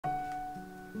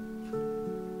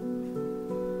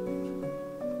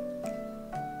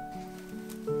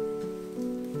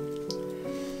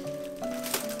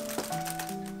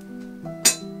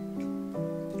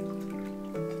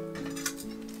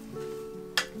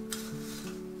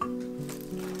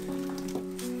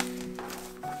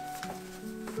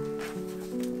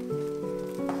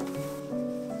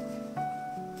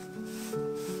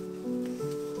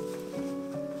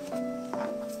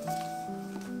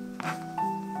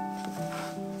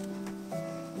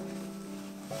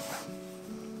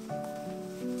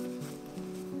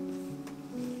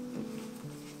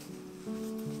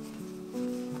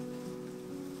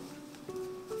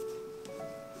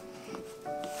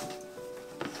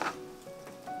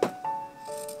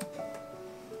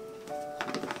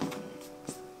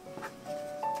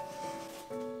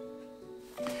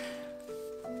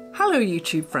Hello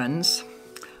YouTube friends,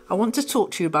 I want to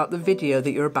talk to you about the video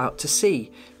that you're about to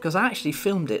see because I actually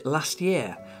filmed it last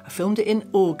year. I filmed it in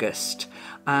August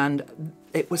and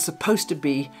it was supposed to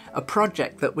be a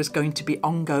project that was going to be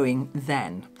ongoing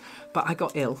then, but I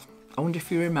got ill. I wonder if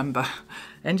you remember.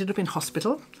 I ended up in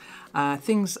hospital,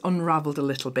 things unravelled a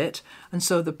little bit, and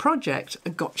so the project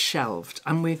got shelved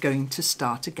and we're going to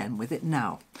start again with it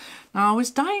now. Now I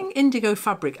was dyeing indigo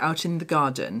fabric out in the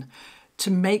garden to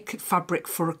make fabric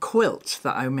for a quilt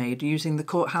that I made using the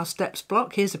courthouse steps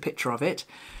block. Here's a picture of it,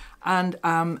 and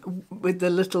with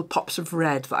the little pops of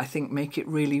red that I think make it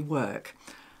really work.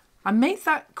 I made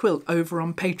that quilt over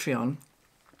on Patreon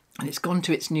and it's gone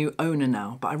to its new owner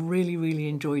now, but I really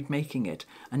enjoyed making it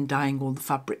and dyeing all the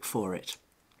fabric for it.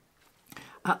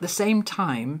 At the same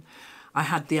time, I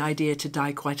had the idea to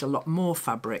dye quite a lot more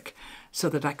fabric so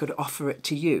that I could offer it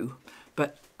to you.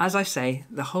 But as I say,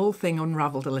 the whole thing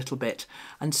unravelled a little bit.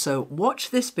 And so watch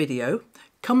this video,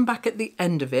 come back at the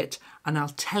end of it, and I'll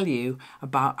tell you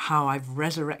about how I've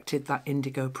resurrected that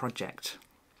indigo project.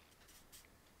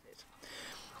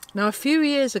 Now, a few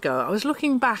years ago, I was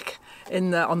looking back on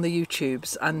the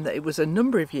YouTubes, and it was a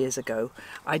number of years ago,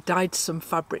 I dyed some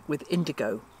fabric with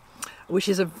indigo, which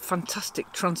is a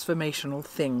fantastic transformational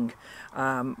thing.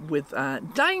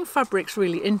 Dyeing fabric's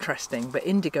really interesting, but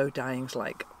indigo dyeing's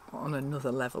like on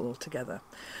another level altogether.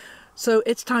 So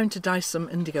it's time to dye some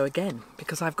indigo again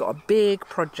because I've got a big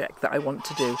project that I want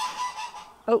to do.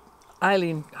 Oh,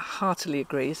 Eileen heartily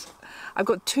agrees. I've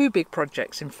got two big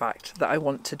projects, in fact, that I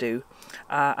want to do,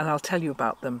 and I'll tell you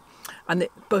about them. And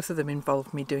both of them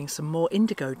involve me doing some more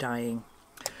indigo dyeing.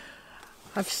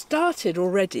 I've started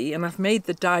already and I've made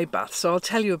the dye bath, so I'll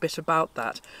tell you a bit about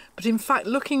that. But in fact,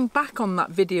 looking back on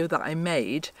that video that I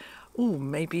made,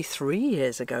 maybe 3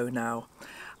 years ago now,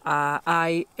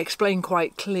 I explain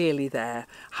quite clearly there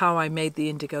how I made the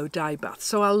indigo dye bath.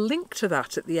 So I'll link to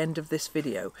that at the end of this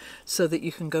video so that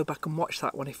you can go back and watch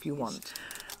that one if you want.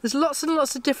 There's lots and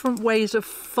lots of different ways of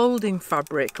folding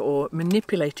fabric or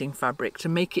manipulating fabric to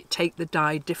make it take the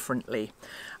dye differently.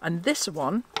 And this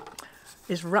one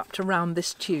is wrapped around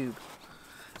this tube.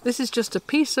 This is just a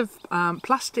piece of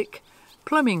plastic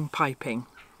plumbing piping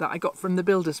that I got from the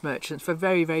builders merchants for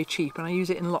very cheap, and I use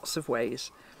it in lots of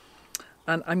ways.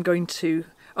 And I'm going to,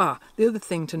 the other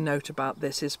thing to note about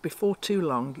this is before too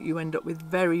long you end up with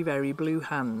very blue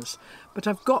hands. But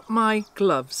I've got my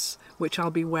gloves, which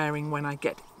I'll be wearing when I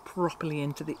get properly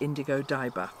into the indigo dye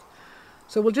bath.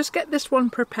 So we'll just get this one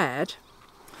prepared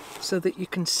so that you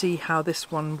can see how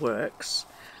this one works.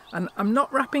 And I'm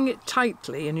not wrapping it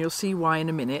tightly, and you'll see why in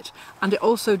a minute. And it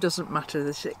also doesn't matter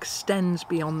that it extends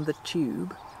beyond the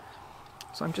tube.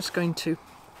 So I'm just going to...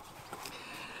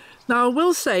 Now I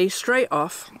will say straight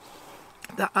off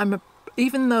that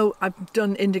even though I've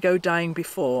done indigo dyeing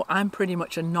before, I'm pretty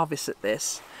much a novice at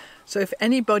this. So if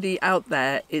anybody out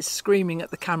there is screaming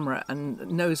at the camera and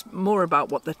knows more about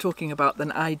what they're talking about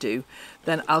than I do,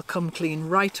 then I'll come clean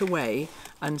right away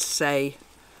and say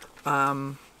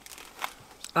I'm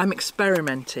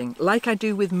experimenting like I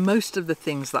do with most of the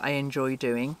things that I enjoy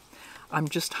doing. I'm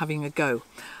just having a go.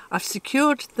 I've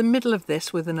secured the middle of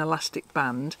this with an elastic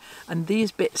band, and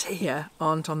these bits here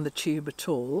aren't on the tube at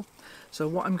all. So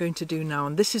what I'm going to do now,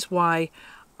 and this is why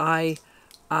I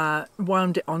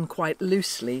wound it on quite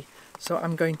loosely, so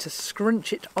I'm going to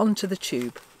scrunch it onto the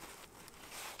tube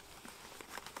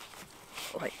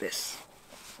like this.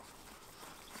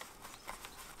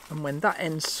 And when that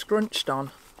end's scrunched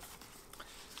on,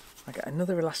 I get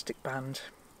another elastic band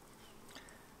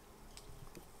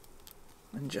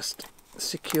and just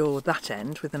secure that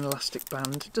end with an elastic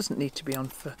band. It doesn't need to be on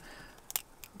for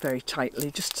very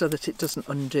tightly, just so that it doesn't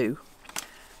undo.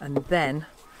 And then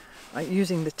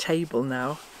using the table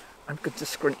now, I'm going to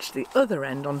scrunch the other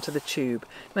end onto the tube.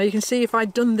 Now you can see if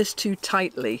I'd done this too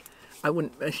tightly, I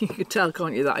wouldn't, you could tell,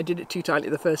 can't you, that I did it too tightly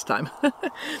the first time.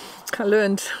 I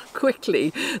learned quickly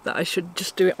that I should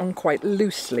just do it on quite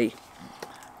loosely.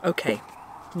 Okay,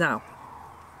 now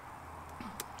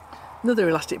another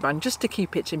elastic band just to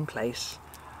keep it in place,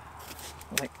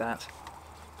 like that.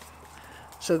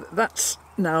 So that's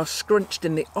now scrunched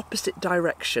in the opposite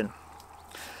direction.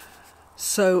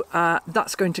 So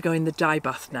that's going to go in the dye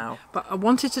bath now. But I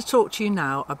wanted to talk to you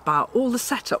now about all the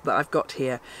setup that I've got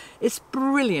here. It's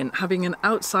brilliant having an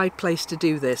outside place to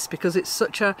do this because it's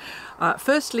such a,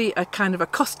 firstly, a kind of a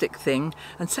caustic thing,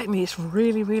 and secondly, it's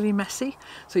really messy.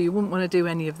 So you wouldn't want to do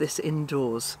any of this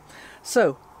indoors.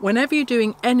 So whenever you're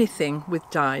doing anything with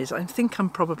dyes, I think I'm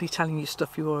probably telling you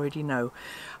stuff you already know,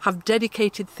 have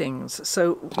dedicated things.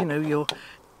 So, you know, your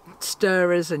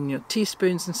stirrers and your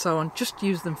teaspoons and so on, just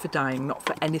use them for dyeing, not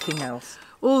for anything else.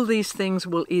 All these things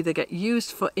will either get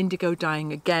used for indigo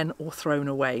dyeing again or thrown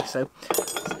away, so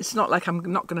it's not like I'm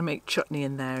not going to make chutney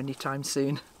in there anytime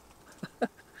soon.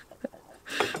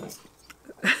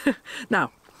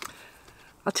 Now,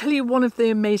 I'll tell you one of the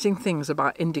amazing things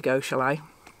about indigo, shall I?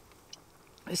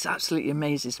 This absolutely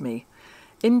amazes me.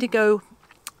 Indigo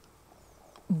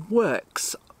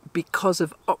works because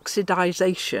of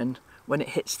oxidization when it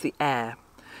hits the air,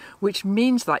 which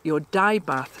means that your dye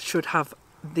bath should have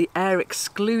the air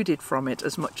excluded from it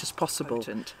as much as possible.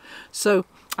 So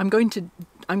I'm going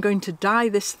to dye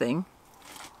this thing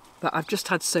that I've just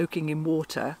had soaking in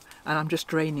water, and I'm just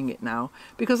draining it now,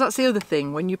 because that's the other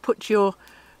thing, when you put your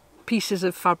pieces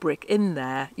of fabric in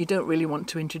there, you don't really want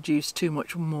to introduce too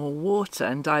much more water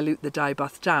and dilute the dye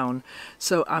bath down.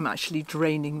 So I'm actually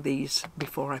draining these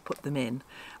before I put them in,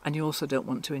 and you also don't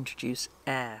want to introduce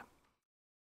air.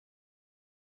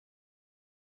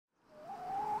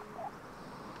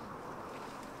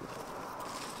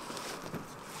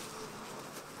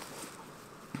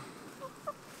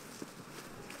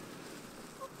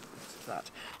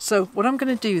 So what I'm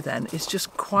going to do then is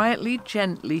just quietly,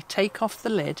 gently take off the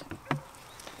lid,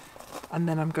 and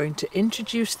then I'm going to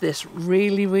introduce this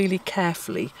really, really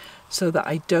carefully so that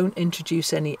I don't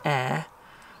introduce any air.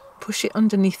 Push it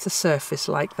underneath the surface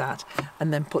like that,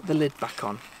 and then put the lid back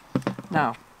on.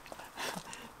 Now,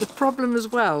 the problem as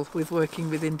well with working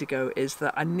with indigo is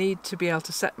that I need to be able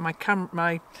to set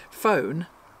my phone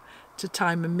to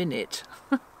time a minute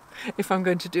if I'm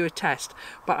going to do a test,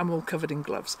 but I'm all covered in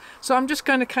gloves. So I'm just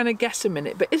going to kind of guess a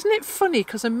minute. But isn't it funny,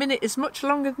 because a minute is much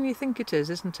longer than you think it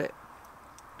is, isn't it?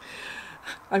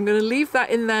 I'm going to leave that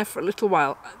in there for a little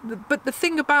while. But the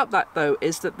thing about that though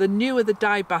is that the newer the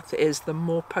dye bath is, the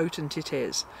more potent it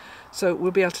is. So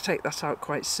we'll be able to take that out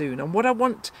quite soon. And what I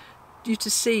want you to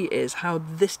see is how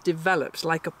this develops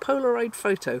like a Polaroid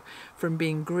photo from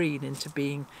being green into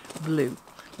being blue.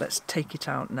 Let's take it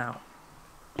out now.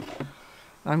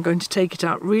 I'm going to take it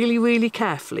out really, really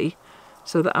carefully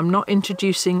so that I'm not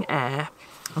introducing air.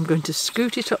 I'm going to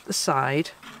scoot it up the side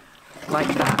like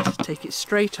that, take it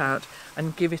straight out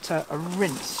and give it a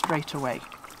rinse straight away.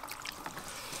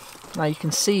 Now you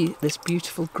can see this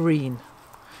beautiful green.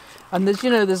 And there's, you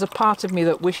know, there's a part of me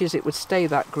that wishes it would stay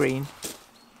that green.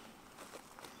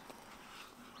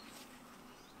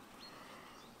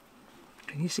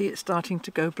 Can you see it starting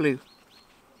to go blue?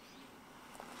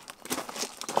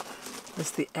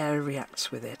 As the air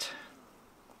reacts with it.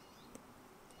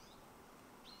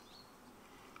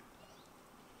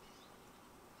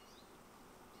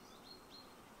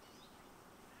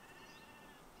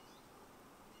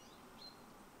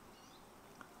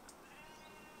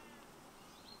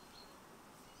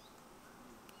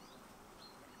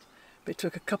 But it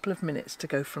took a couple of minutes to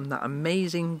go from that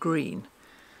amazing green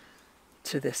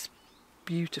to this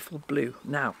beautiful blue.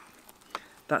 Now,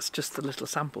 that's just the little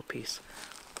sample piece.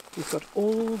 We've got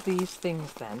all these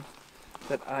things then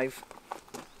that I've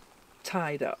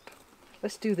tied up.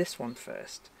 Let's do this one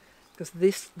first, because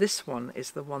this one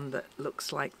is the one that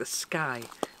looks like the sky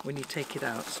when you take it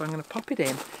out. So I'm going to pop it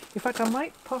in. In fact, I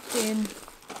might pop in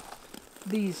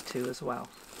these two as well.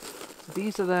 So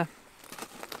these are the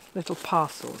little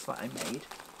parcels that I made.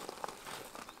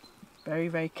 Very,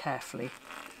 very carefully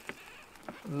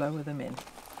lower them in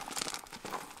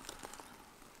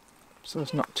so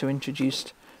as not to introduce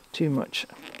too much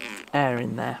air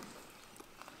in there.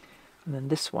 And then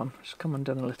this one just come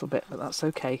undone a little bit, but that's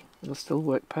okay, it'll still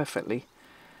work perfectly.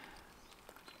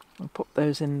 I'll put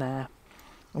those in there,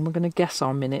 and we're going to guess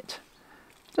our minute.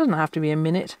 It doesn't have to be a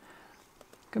minute,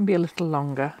 it can be a little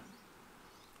longer.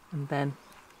 And then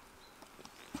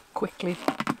quickly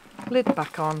lid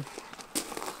back on.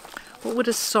 What would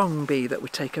a song be that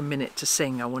would take a minute to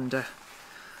sing, I wonder?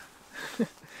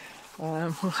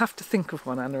 We'll have to think of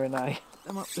one, Anna and I.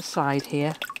 Them up the side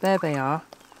here. There they are.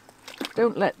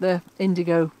 Don't let the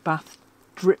indigo bath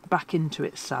drip back into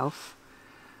itself.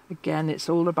 Again, it's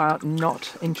all about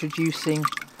not introducing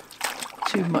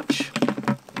too much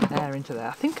air into there.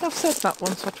 I think I've said that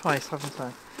once or twice, haven't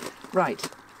I? Right,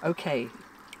 okay.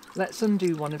 Let's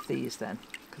undo one of these then,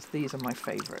 because these are my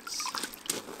favourites.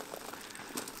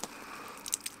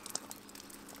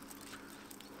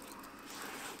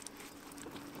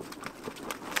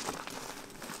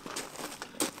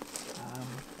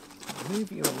 Move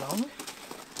you along,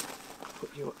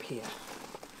 put you up here.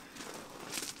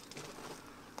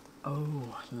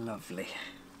 Oh, lovely.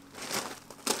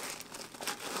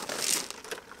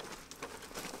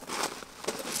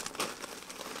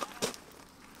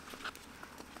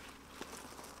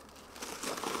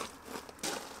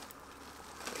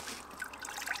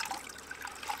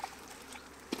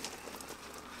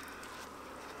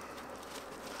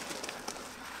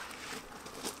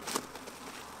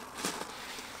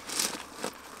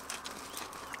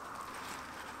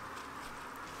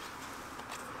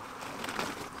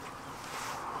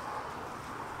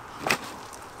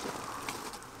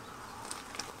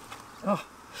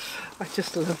 I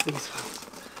just love these ones.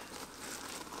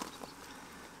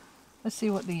 Let's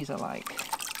see what these are like.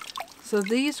 So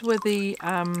these were the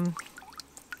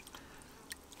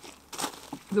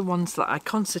ones that I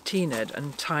concertinaed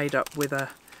and tied up with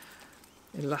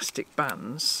elastic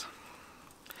bands.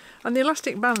 And the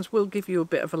elastic bands will give you a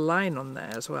bit of a line on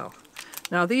there as well.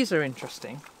 Now these are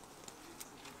interesting.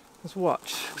 Let's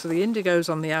watch. So the indigo's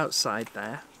on the outside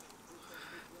there,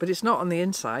 but it's not on the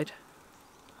inside.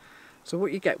 So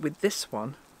what you get with this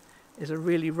one is a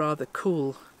really rather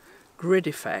cool grid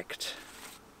effect.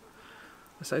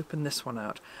 Let's open this one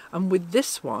out. And with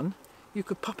this one, you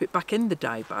could pop it back in the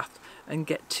dye bath and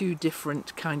get two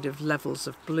different kind of levels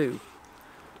of blue.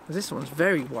 This one's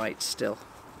very white still,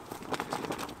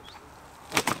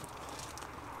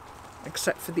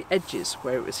 except for the edges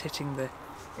where it was hitting the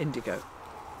indigo.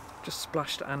 Just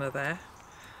splashed Anna there.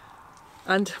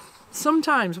 And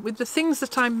sometimes with the things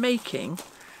that I'm making,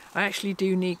 I actually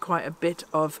do need quite a bit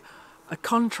of a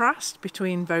contrast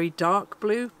between very dark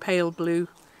blue, pale blue,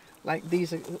 like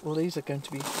these are, well, these are going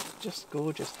to be just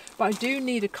gorgeous. But I do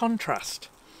need a contrast,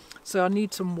 so I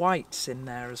need some whites in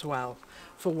there as well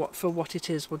for what it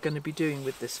is we're going to be doing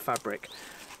with this fabric.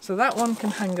 So that one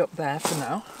can hang up there for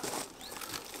now,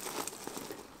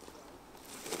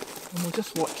 and we'll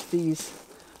just watch these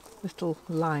little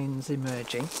lines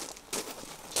emerging.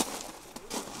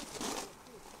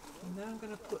 And then I'm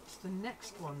going to put the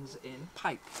next ones in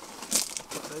pipe.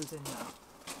 Put those in now.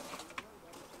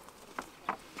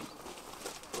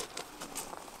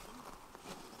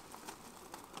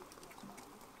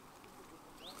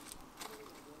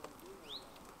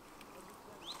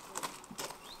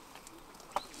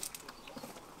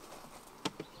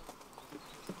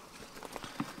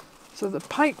 So the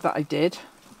pipe that I did,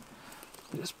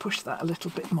 just push that a little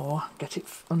bit more, get it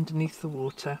underneath the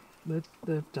water, the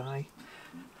dye.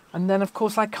 And then of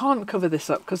course I can't cover this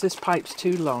up because this pipe's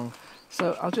too long,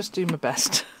 so I'll just do my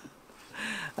best.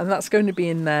 And that's going to be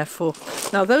in there for...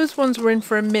 Now those ones were in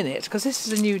for a minute because this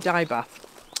is a new dye bath.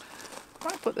 I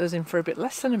might put those in for a bit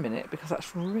less than a minute because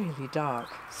that's really dark.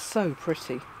 So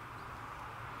pretty.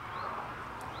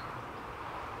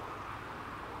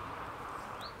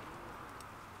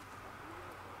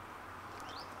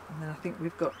 And then I think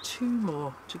we've got two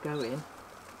more to go in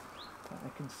that I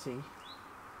can see.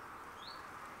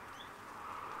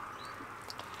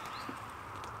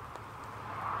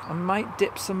 I might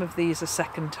dip some of these a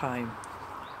second time.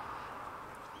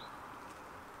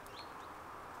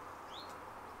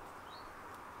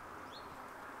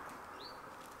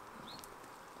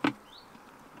 Take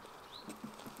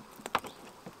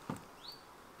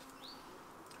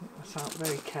this out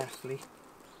very carefully.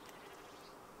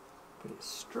 Put it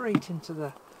straight into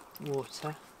the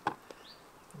water.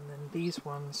 And then these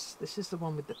ones, this is the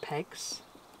one with the pegs.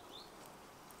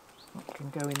 That can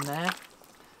go in there.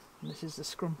 And this is the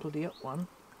scrumpledy up one.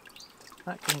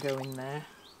 That can go in there.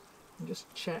 And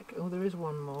just check. Oh, there is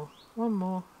one more. One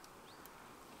more.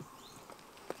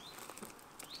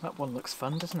 That one looks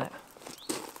fun, doesn't it?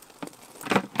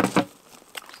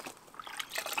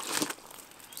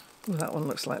 Oh, that one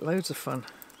looks like loads of fun.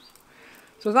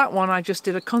 So that one I just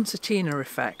did a concertina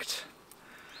effect.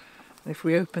 And if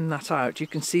we open that out, you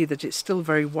can see that it's still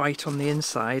very white on the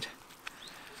inside.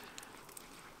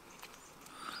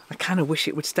 I kind of wish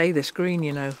it would stay this green,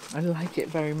 you know. I like it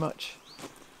very much.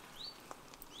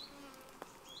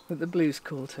 But the blue's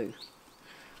cool too.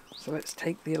 So let's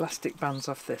take the elastic bands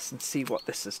off this and see what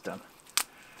this has done.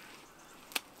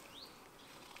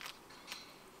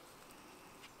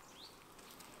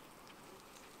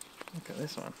 Look at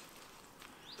this one.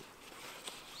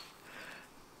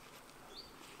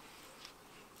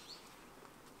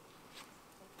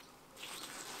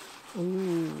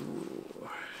 Ooh.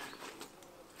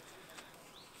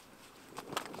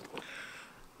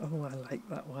 Oh, I like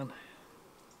that one.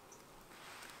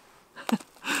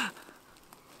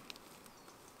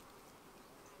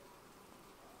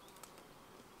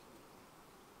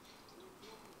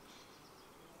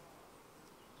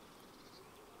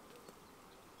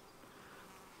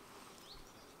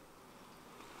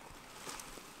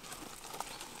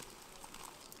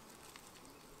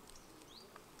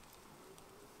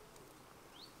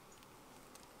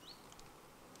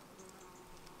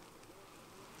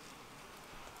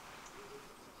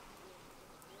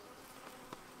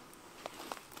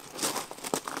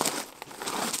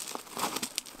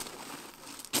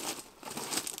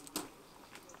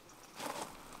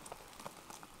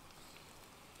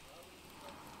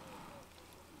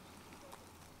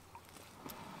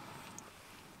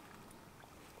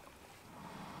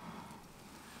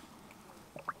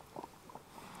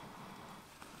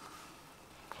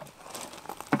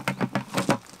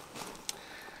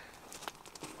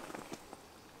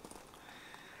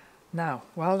 Now,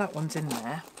 while that one's in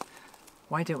there,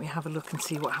 why don't we have a look and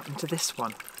see what happened to this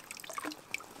one?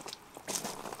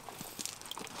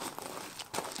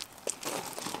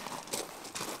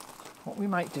 What we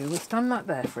might do, we'll stand that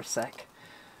there for a sec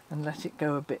and let it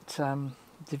go a bit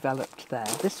developed there.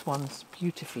 This one's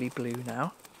beautifully blue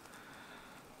now.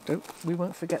 We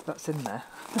won't forget that's in there.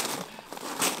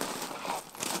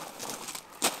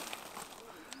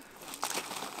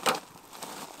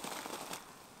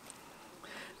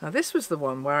 Now this was the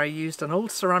one where I used an old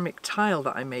ceramic tile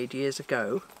that I made years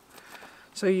ago.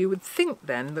 So you would think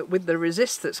then that with the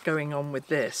resist that's going on with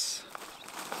this,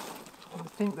 I would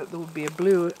think that there would be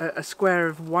a square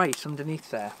of white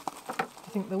underneath there. I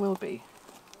think there will be.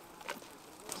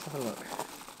 Let's have a look.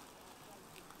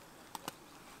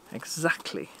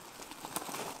 Exactly.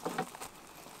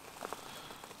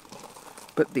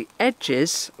 But the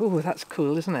edges, oh, that's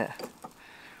cool, isn't it?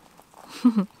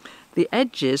 The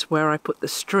edges where I put the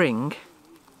string,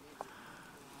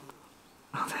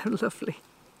 oh, they're lovely.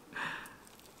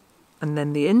 And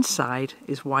then the inside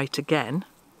is white again.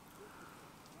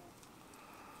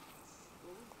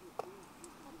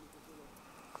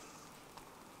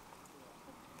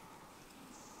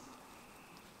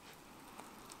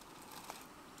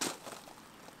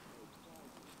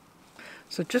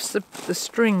 So just the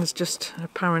string's just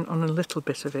apparent on a little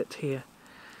bit of it here.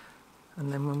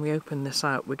 And then when we open this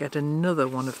out, we get another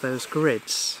one of those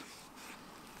grids.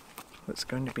 That's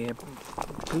going to be a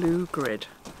blue grid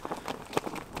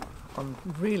on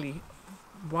really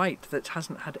white that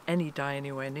hasn't had any dye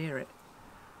anywhere near it.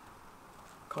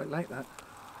 Quite like that.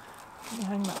 Let me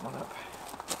hang that one up.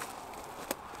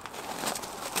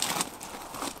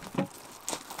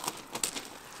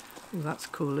 Ooh, that's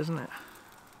cool, isn't it?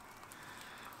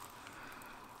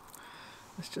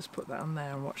 Let's just put that on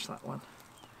there and watch that one.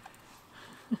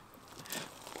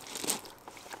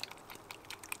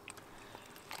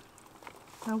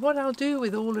 Now what I'll do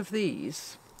with all of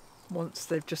these, once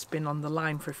they've just been on the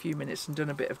line for a few minutes and done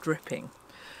a bit of dripping,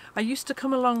 I used to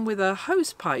come along with a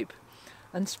hose pipe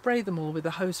and spray them all with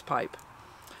a hose pipe.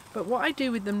 But what I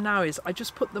do with them now is I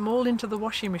just put them all into the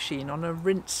washing machine on a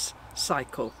rinse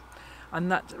cycle,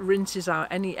 and that rinses out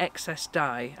any excess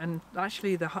dye, and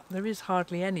actually there is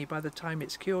hardly any by the time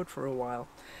it's cured for a while.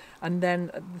 And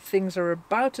then the things are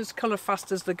about as colour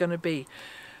fast as they're going to be.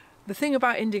 The thing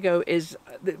about indigo is,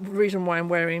 the reason why I'm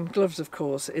wearing gloves of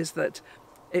course, is that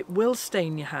it will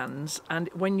stain your hands, and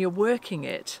when you're working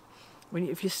it,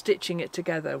 if you're stitching it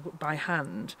together by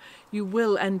hand, you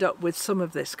will end up with some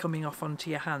of this coming off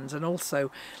onto your hands. And also,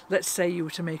 let's say you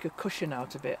were to make a cushion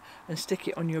out of it and stick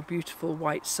it on your beautiful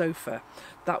white sofa,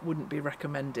 that wouldn't be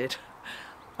recommended.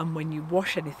 And when you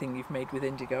wash anything you've made with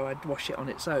indigo, I'd wash it on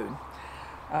its own.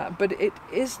 But it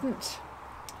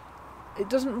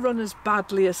doesn't run as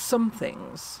badly as some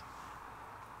things.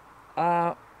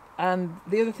 And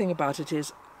the other thing about it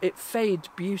is it fades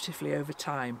beautifully over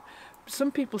time.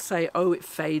 Some people say, oh, it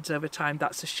fades over time,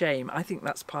 that's a shame. I think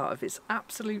that's part of its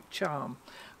absolute charm.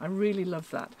 I really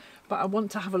love that. But I want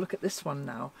to have a look at this one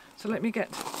now. So let me get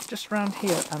just round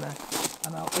here, Anna,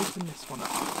 and I'll open this one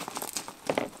up.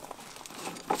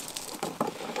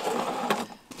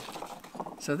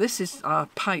 So this is our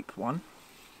pipe one.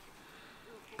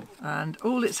 And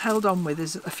all it's held on with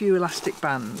is a few elastic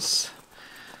bands.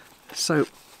 So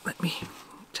let me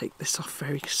take this off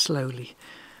very slowly.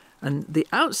 And the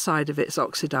outside of it's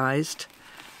oxidised,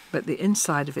 but the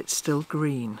inside of it's still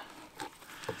green.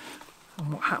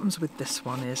 And what happens with this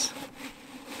one is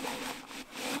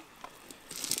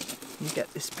you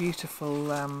get this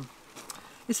beautiful,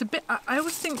 it's a bit, I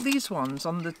always think these ones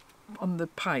on the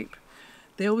pipe,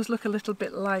 they always look a little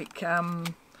bit like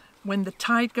when the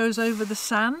tide goes over the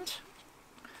sand.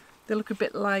 They look a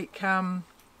bit like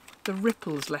the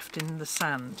ripples left in the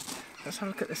sand. Let's have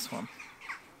a look at this one.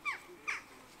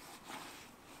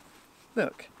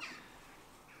 Look.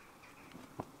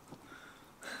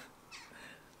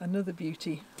 Another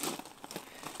beauty.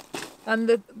 And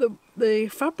the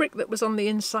fabric that was on the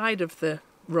inside of the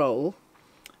roll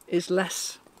is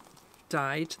less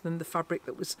dyed than the fabric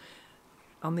that was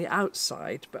on the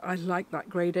outside, but I like that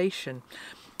gradation.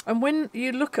 And when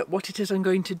you look at what it is I'm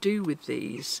going to do with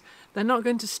these, they're not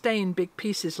going to stay in big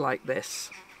pieces like this.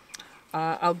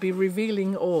 I'll be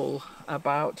revealing all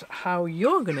about how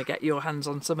you're going to get your hands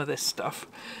on some of this stuff,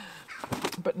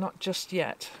 but not just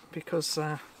yet, because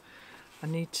I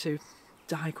need to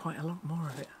dye quite a lot more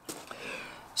of it.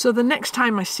 So the next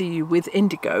time I see you with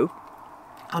indigo,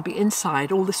 I'll be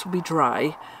inside, all this will be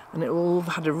dry, and it will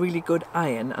have had a really good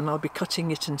iron, and I'll be cutting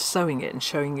it and sewing it and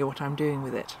showing you what I'm doing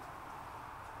with it.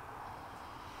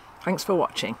 Thanks for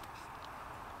watching.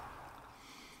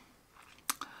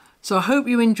 So I hope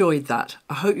you enjoyed that.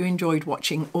 I hope you enjoyed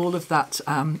watching all of that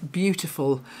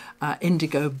beautiful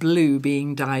indigo blue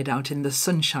being dyed out in the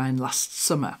sunshine last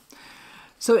summer.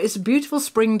 So it's a beautiful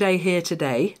spring day here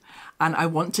today, and I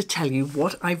want to tell you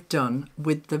what I've done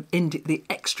with the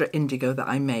extra indigo that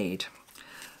I made.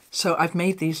 So I've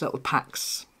made these little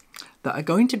packs that are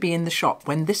going to be in the shop.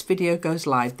 When this video goes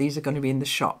live, these are going to be in the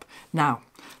shop. Now,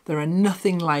 there are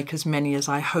nothing like as many as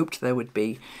I hoped there would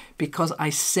be, because I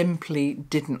simply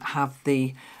didn't have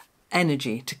the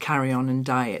energy to carry on and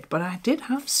dye it, but I did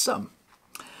have some.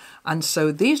 And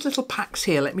so these little packs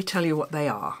here, let me tell you what they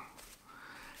are.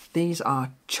 These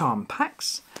are charm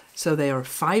packs. So they are a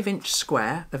 5-inch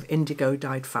square of indigo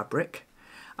dyed fabric,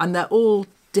 and they're all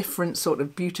different sort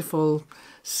of beautiful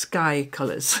sky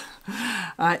colours.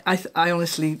 I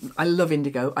honestly, I love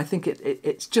indigo. I think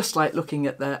it's just like looking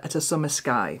at a summer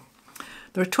sky.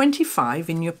 There are 25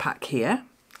 in your pack here,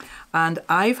 and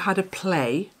I've had a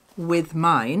play with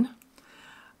mine,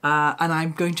 and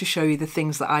I'm going to show you the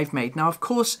things that I've made. Now, of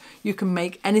course, you can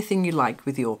make anything you like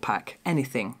with your pack,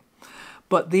 anything.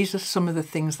 But these are some of the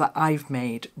things that I've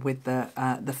made with the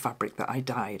fabric that I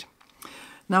dyed.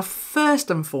 Now, first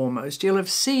and foremost, you'll have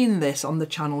seen this on the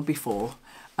channel before,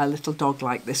 a little dog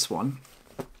like this one.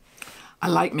 I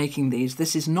like making these.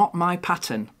 This is not my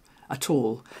pattern at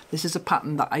all. This is a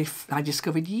pattern that I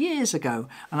discovered years ago,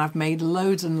 and I've made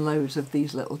loads and loads of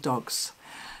these little dogs.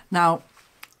 Now,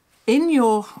 in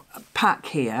your pack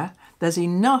here, there's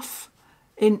enough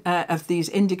of these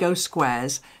indigo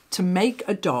squares to make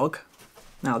a dog.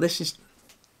 Now, this is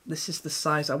the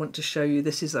size I want to show you.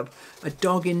 This is a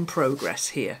dog in progress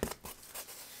here.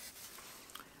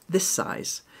 This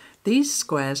size. These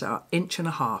squares are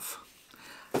 1.5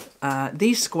 inches.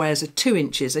 These squares are 2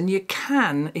 inches, and you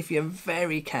can, if you're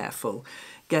very careful,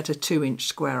 get a 2-inch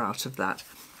square out of that.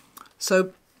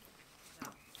 So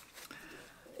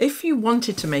if you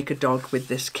wanted to make a dog with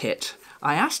this kit,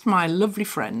 I asked my lovely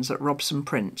friends at Robson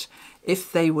Print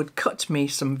if they would cut me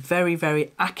some very,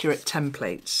 very accurate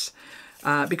templates,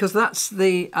 because that's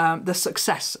the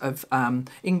success of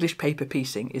English paper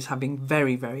piecing, is having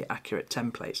very, very accurate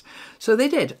templates. So they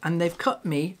did, and they've cut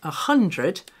me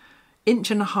 100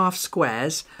 1.5-inch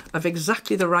squares of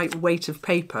exactly the right weight of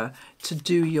paper to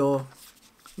do your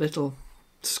little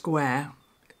square,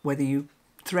 whether you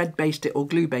thread based it or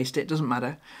glue based it, doesn't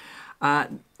matter.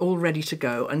 All ready to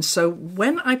go. And so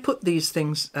when I put these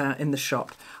things in the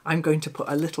shop, I'm going to put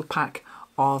a little pack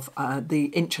of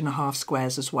the 1.5-inch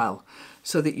squares as well,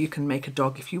 so that you can make a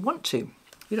dog if you want to.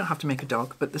 You don't have to make a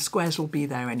dog, but the squares will be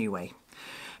there anyway.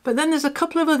 But then there's a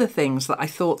couple of other things that I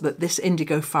thought that this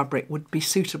indigo fabric would be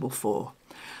suitable for.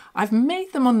 I've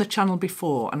made them on the channel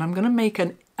before, and I'm going to make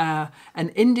an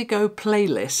indigo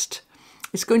playlist.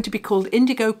 It's going to be called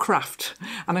Indigo Craft,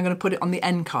 and I'm going to put it on the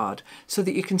end card so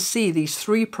that you can see these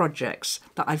 3 projects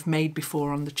that I've made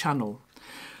before on the channel.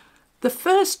 The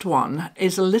first one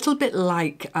is a little bit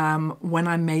like when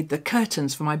I made the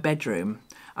curtains for my bedroom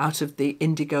out of the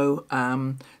indigo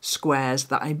squares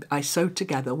that I sewed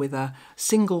together with a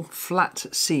single flat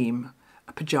seam,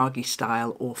 a Pojagi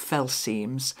style or fell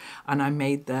seams, and I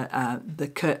made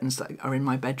the curtains that are in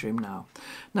my bedroom now.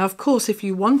 Now, of course, if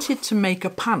you wanted to make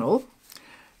a panel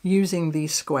using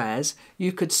these squares,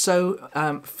 you could sew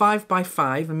 5 by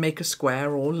 5 and make a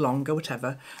square, or longer,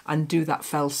 whatever, and do that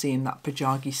fell seam, that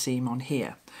Pojagi seam on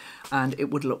here, and it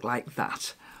would look like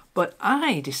that. But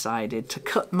I decided to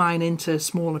cut mine into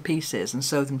smaller pieces and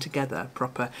sew them together,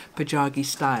 proper Pojagi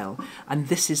style, and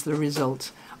this is the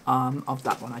result of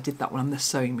that one. I did that one on the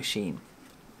sewing machine.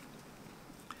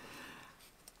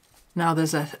 Now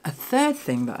there's a third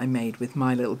thing that I made with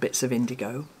my little bits of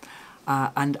indigo,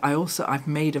 and I've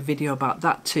made a video about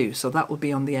that too, so that will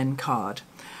be on the end card.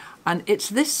 And it's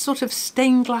this sort of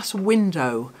stained glass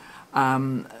window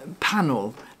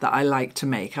panel that I like to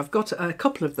make. I've got a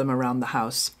couple of them around the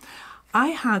house. I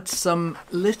had some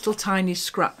little tiny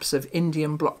scraps of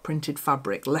Indian block printed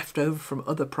fabric left over from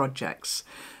other projects.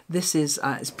 This is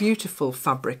it's beautiful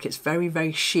fabric. It's very,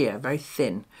 very sheer, very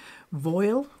thin.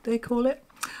 Voile, they call it.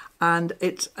 And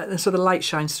it's so the light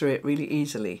shines through it really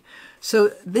easily.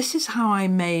 So this is how I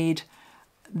made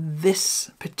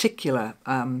this particular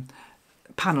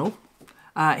panel.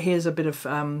 Here's a bit of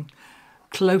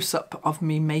close-up of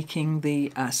me making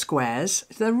the squares.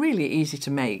 They're really easy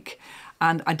to make,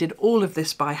 and I did all of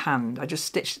this by hand. I just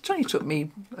stitched. It only took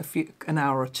me an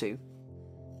hour or two.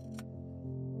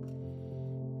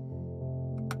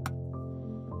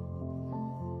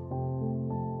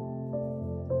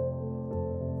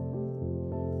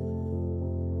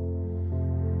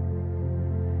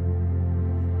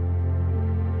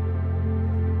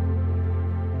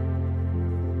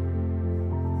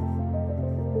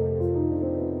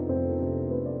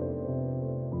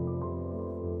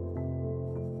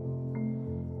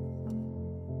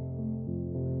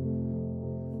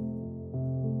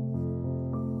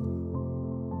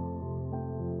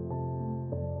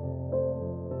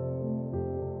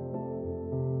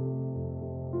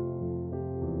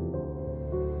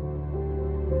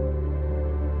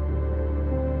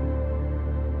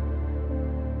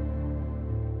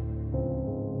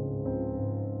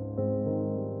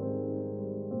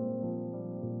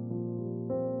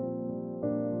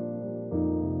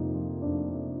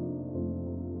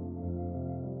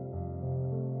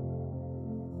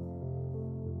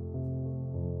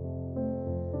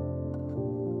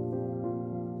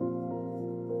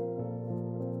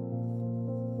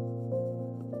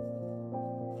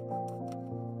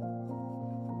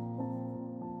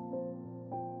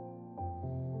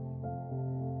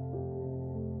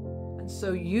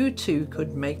 So you too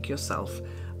could make yourself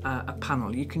a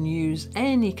panel. You can use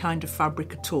any kind of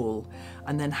fabric at all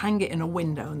and then hang it in a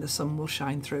window and the sun will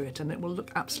shine through it and it will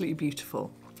look absolutely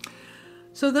beautiful.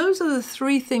 So those are the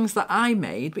 3 things that I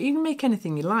made, but you can make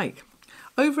anything you like.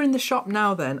 Over in the shop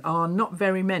now then are not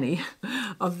very many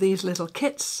of these little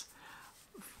kits.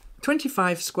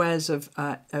 25 squares of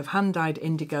hand-dyed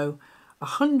indigo,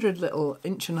 100 little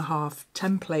 1.5"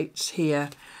 templates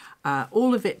here,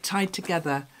 all of it tied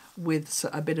together with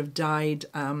a bit of dyed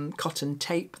cotton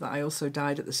tape that I also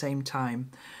dyed at the same time.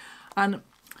 And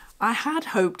I had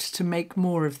hoped to make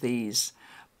more of these,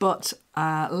 but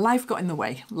life got in the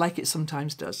way, like it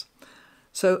sometimes does.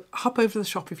 So hop over to the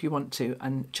shop if you want to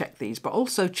and check these, but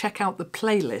also check out the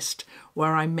playlist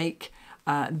where I make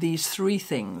these 3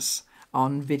 things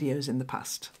on videos in the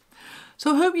past.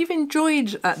 So I hope you've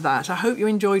enjoyed that. I hope you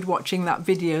enjoyed watching that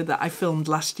video that I filmed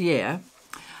last year.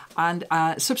 And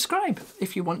subscribe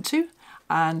if you want to,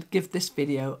 and give this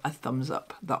video a thumbs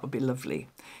up. That would be lovely.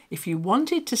 If you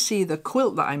wanted to see the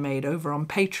quilt that I made over on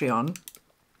Patreon,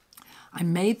 I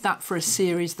made that for a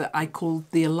series that I called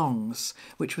The Alongs,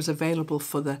 which was available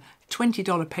for the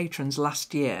 $20 patrons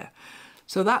last year.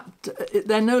 So that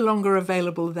they're no longer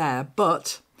available there,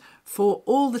 but for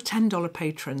all the $10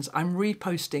 patrons, I'm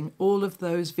reposting all of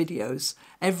those videos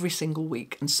every single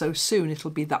week, and so soon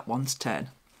it'll be that one's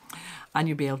turn. And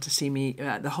you'll be able to see me,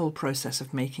 the whole process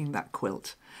of making that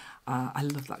quilt. I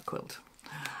love that quilt.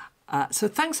 So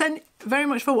thanks then very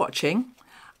much for watching,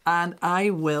 and I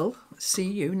will see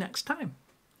you next time.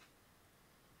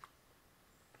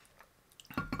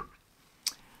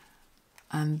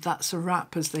 And that's a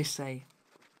wrap, as they say.